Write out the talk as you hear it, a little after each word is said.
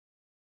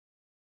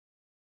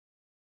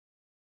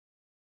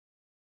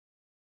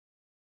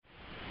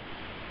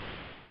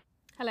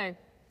Hello,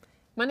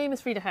 my name is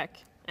Frida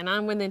Höck and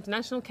I'm with the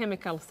International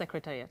Chemical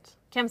Secretariat,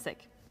 ChemSec.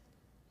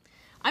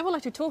 I would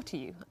like to talk to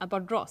you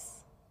about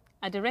RoHS,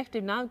 a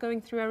directive now going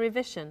through a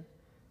revision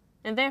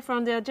and therefore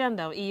on the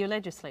agenda of EU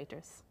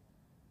legislators.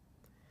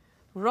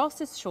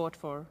 RoHS is short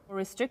for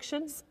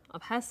Restrictions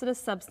of Hazardous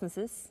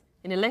Substances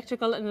in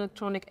Electrical and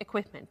Electronic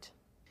Equipment.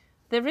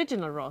 The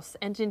original RoHS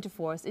entered into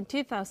force in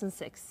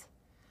 2006,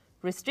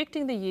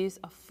 restricting the use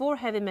of 4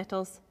 heavy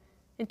metals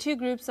in 2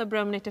 groups of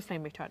brominated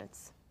flame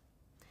retardants.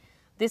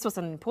 This was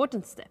an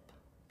important step,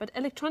 but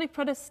electronic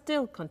products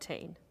still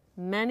contain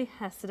many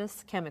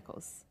hazardous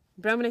chemicals.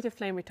 Brominated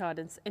flame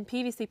retardants and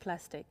PVC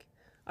plastic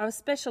are of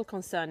special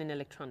concern in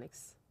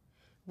electronics.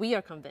 We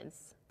are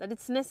convinced that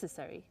it's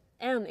necessary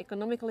and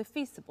economically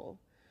feasible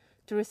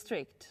to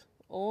restrict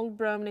all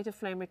brominated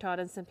flame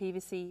retardants and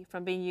PVC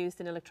from being used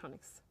in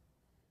electronics.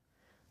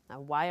 Now,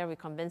 why are we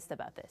convinced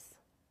about this?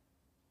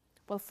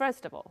 Well,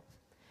 first of all,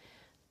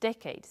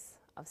 decades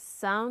of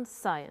sound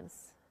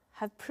science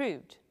have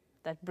proved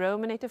that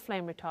brominated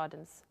flame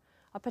retardants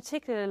are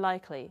particularly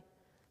likely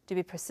to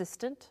be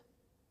persistent,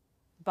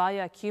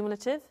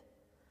 bioaccumulative,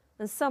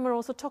 and some are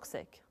also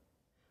toxic.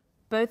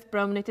 Both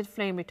brominated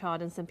flame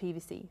retardants and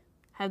PVC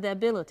have the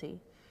ability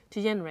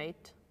to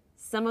generate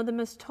some of the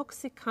most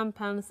toxic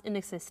compounds in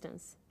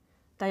existence,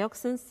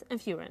 dioxins and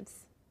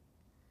furans.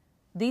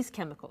 These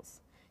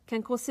chemicals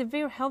can cause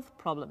severe health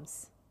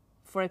problems,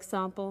 for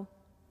example,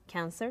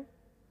 cancer,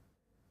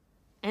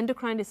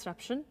 endocrine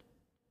disruption,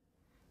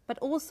 but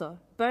also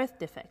birth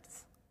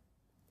defects.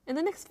 In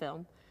the next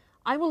film,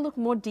 I will look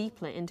more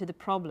deeply into the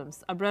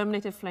problems of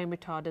brominated flame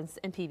retardants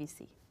and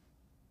PVC.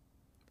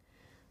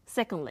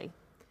 Secondly,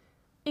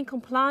 in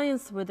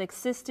compliance with the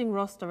existing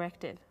RoHS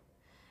directive,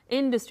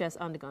 industry has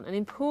undergone an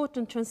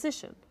important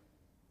transition.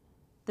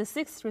 The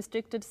 6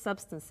 restricted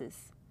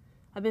substances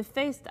have been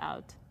phased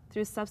out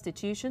through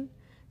substitution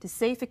to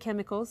safer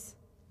chemicals,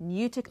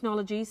 new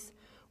technologies,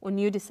 or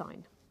new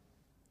design.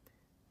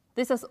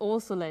 This has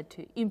also led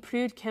to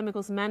improved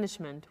chemicals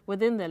management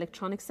within the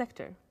electronic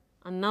sector.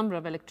 A number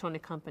of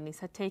electronic companies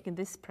have taken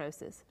this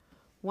process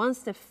one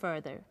step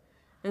further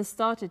and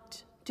started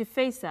to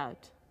phase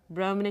out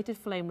brominated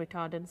flame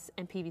retardants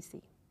and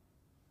PVC.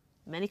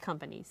 Many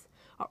companies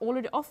are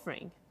already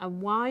offering a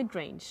wide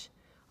range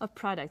of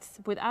products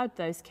without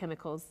those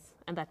chemicals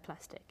and that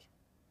plastic.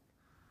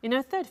 In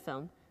our third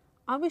film,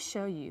 I will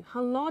show you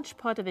how large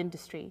part of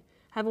industry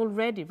have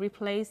already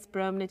replaced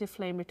brominated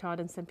flame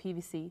retardants and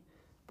PVC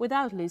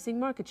without losing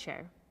market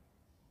share.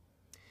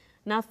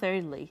 Now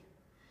thirdly,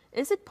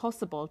 is it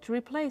possible to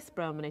replace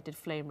brominated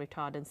flame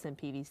retardants and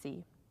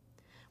PVC?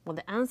 Well,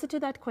 the answer to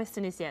that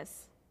question is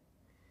yes.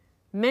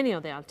 Many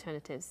of the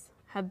alternatives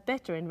have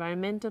better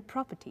environmental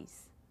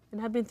properties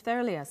and have been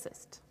thoroughly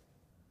assessed.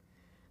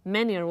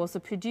 Many are also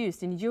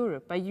produced in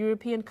Europe by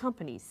European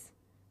companies,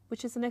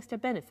 which is an extra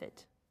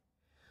benefit.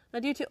 Now,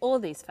 due to all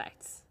these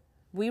facts,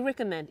 we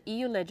recommend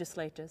EU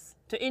legislators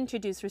to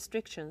introduce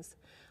restrictions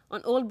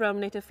on all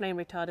brominated flame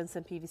retardants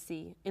and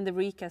PVC in the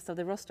recast of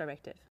the RoHS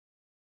directive.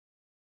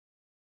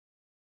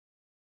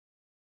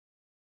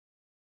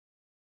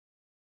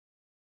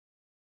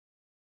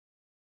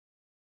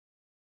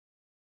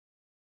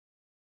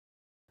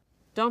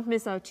 Don't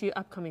miss our 2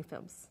 upcoming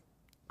films.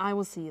 I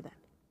will see you then.